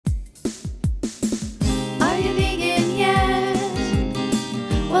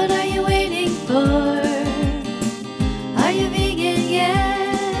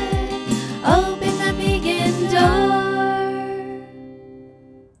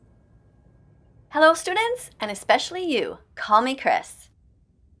Hello students, and especially you, call me Chris.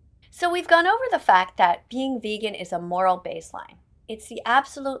 So we've gone over the fact that being vegan is a moral baseline. It's the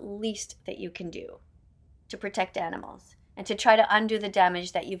absolute least that you can do to protect animals and to try to undo the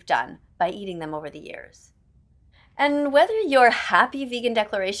damage that you've done by eating them over the years. And whether your happy vegan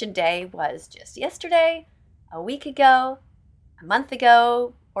declaration day was just yesterday, a week ago, a month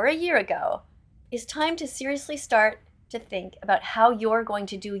ago, or a year ago, it's time to seriously start to think about how you're going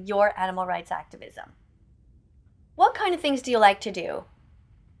to do your animal rights activism. What kind of things do you like to do?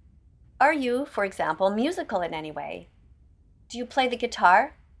 Are you, for example, musical in any way? Do you play the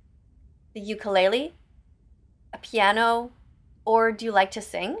guitar, the ukulele, a piano, or do you like to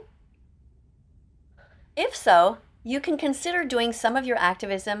sing? If so, you can consider doing some of your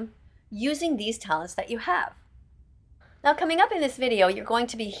activism using these talents that you have. Now, coming up in this video, you're going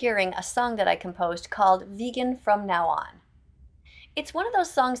to be hearing a song that I composed called Vegan From Now On. It's one of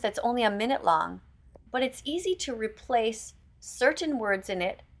those songs that's only a minute long, but it's easy to replace certain words in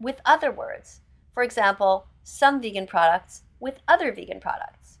it with other words. For example, some vegan products with other vegan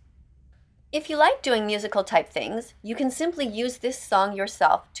products. If you like doing musical type things, you can simply use this song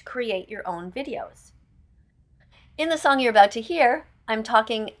yourself to create your own videos. In the song you're about to hear, I'm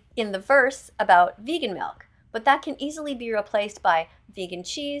talking in the verse about vegan milk, but that can easily be replaced by vegan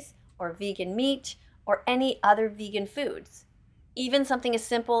cheese or vegan meat or any other vegan foods, even something as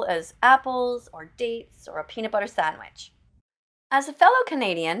simple as apples or dates or a peanut butter sandwich. As a fellow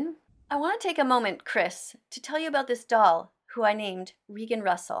Canadian, I want to take a moment, Chris, to tell you about this doll who I named Regan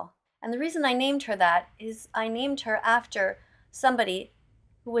Russell. And the reason I named her that is I named her after somebody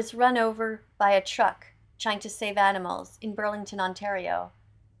who was run over by a truck trying to save animals in Burlington, Ontario.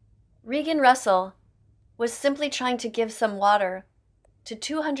 Regan Russell was simply trying to give some water to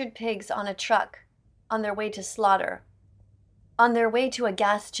 200 pigs on a truck on their way to slaughter, on their way to a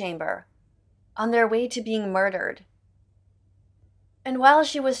gas chamber, on their way to being murdered. And while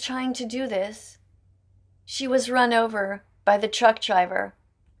she was trying to do this, she was run over by the truck driver,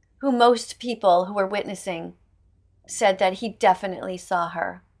 who most people who were witnessing said that he definitely saw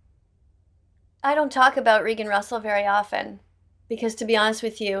her. I don't talk about Regan Russell very often because, to be honest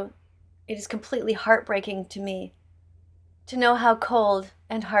with you, it is completely heartbreaking to me to know how cold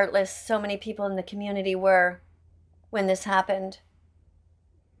and heartless so many people in the community were when this happened.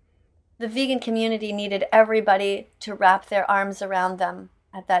 The vegan community needed everybody to wrap their arms around them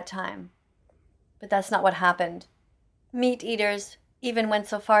at that time. But that's not what happened. Meat eaters even went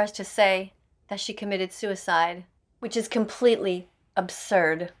so far as to say that she committed suicide, which is completely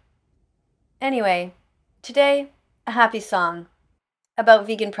absurd. Anyway, today, a happy song about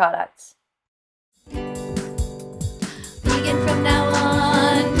vegan products. Vegan from now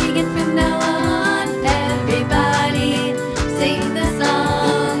on, vegan from now on, everybody sing the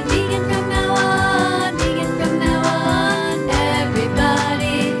song. Vegan from now on, vegan from now on,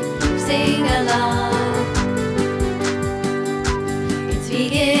 everybody sing along. It's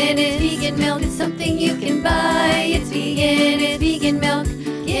vegan milk, it's something you can buy. It's vegan milk,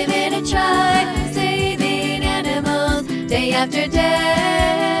 give it a try. Saving animals day after day.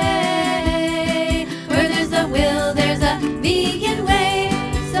 Where there's a will, there's a vegan way.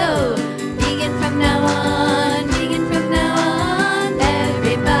 So, vegan from now on, vegan from now on,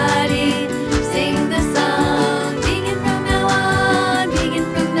 everybody sing the song. Vegan from now on, vegan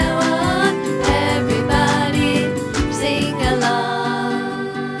from now on, everybody sing along.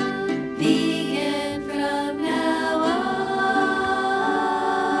 Vegan from now on.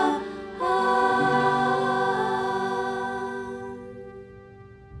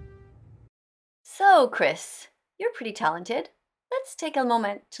 So, Chris, you're pretty talented. Let's take a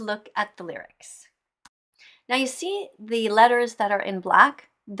moment to look at the lyrics. Now you see the letters that are in black?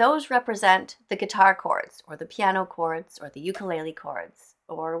 Those represent the guitar chords, or the piano chords, or the ukulele chords,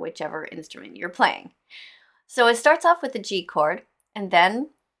 or whichever instrument you're playing. So it starts off with the G chord, and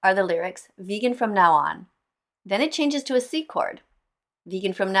then are the lyrics, vegan from now on. Then it changes to a C chord,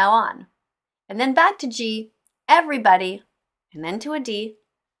 vegan from now on. And then back to G, everybody, and then to a D,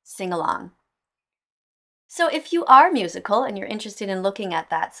 sing along. So if you are musical and you're interested in looking at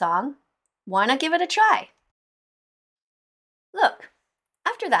that song, why not give it a try? Look,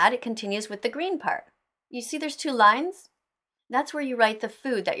 after that it continues with the green part. You see there's two lines? That's where you write the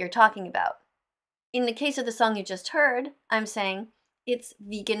food that you're talking about. In the case of the song you just heard, I'm saying it's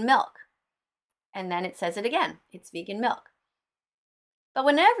vegan milk. And then it says it again, it's vegan milk. But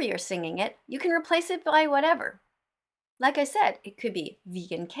whenever you're singing it, you can replace it by whatever. Like I said, it could be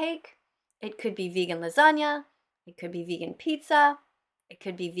vegan cake, it could be vegan lasagna, it could be vegan pizza, it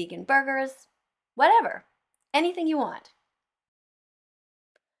could be vegan burgers, whatever, anything you want.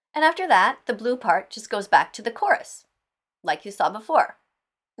 And after that, the blue part just goes back to the chorus, like you saw before.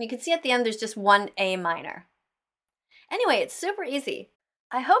 You can see at the end there's just one A minor. Anyway, it's super easy.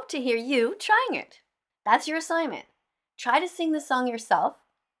 I hope to hear you trying it. That's your assignment. Try to sing the song yourself,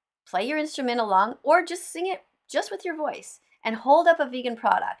 play your instrument along, or just sing it just with your voice and hold up a vegan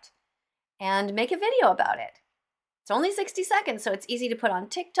product and make a video about it. It's only 60 seconds, so it's easy to put on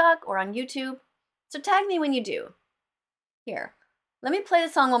TikTok or on YouTube. So tag me when you do. Here, let me play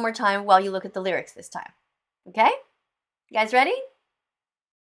the song one more time while you look at the lyrics this time. Okay? You guys ready?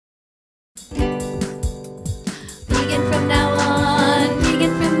 Vegan from now on,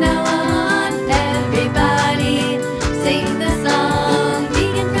 vegan from now on, everybody sing the song.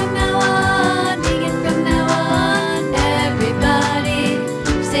 Vegan from now on, vegan from now on, everybody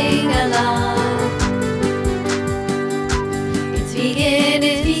sing along. It's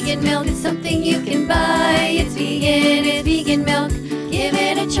vegan milk, it's something you can buy. It's vegan milk, give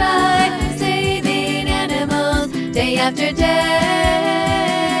it a try. Saving animals day after day.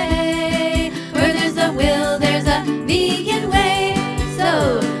 Where there's a will, there's a vegan way.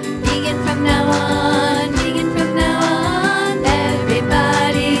 So, vegan from now on, vegan from now on,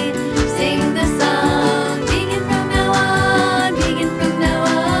 everybody sing the song. Vegan from now on, vegan from now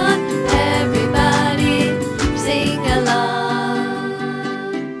on, everybody sing along.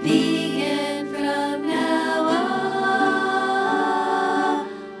 Vegan from now on.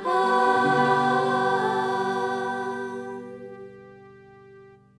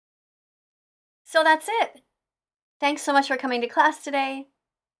 So that's it. Thanks so much for coming to class today,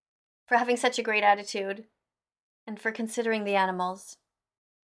 for having such a great attitude, and for considering the animals.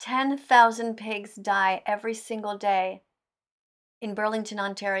 10,000 pigs die every single day in Burlington,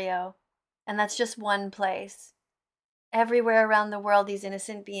 Ontario, and that's just one place. Everywhere around the world, these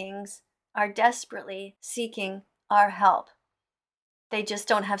innocent beings are desperately seeking our help. They just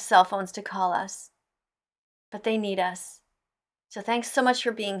don't have cell phones to call us, but they need us. So thanks so much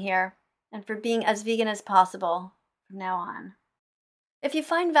for being here and for being as vegan as possible from now on. If you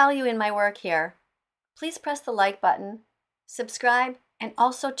find value in my work here, please press the like button, subscribe, and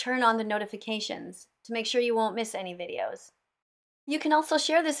also turn on the notifications to make sure you won't miss any videos. You can also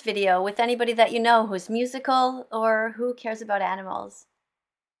share this video with anybody that you know who's musical or who cares about animals.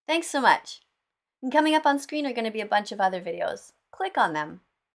 Thanks so much. And coming up on screen are going to be a bunch of other videos. Click on them.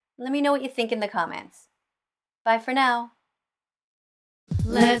 Let me know what you think in the comments. Bye for now.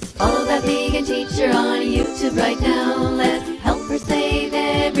 Let's follow that vegan teacher on YouTube right now. Let's help her save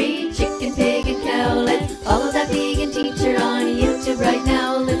every chicken, pig, and cow. Let's follow that vegan teacher on YouTube right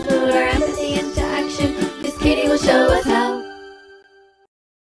now. Let's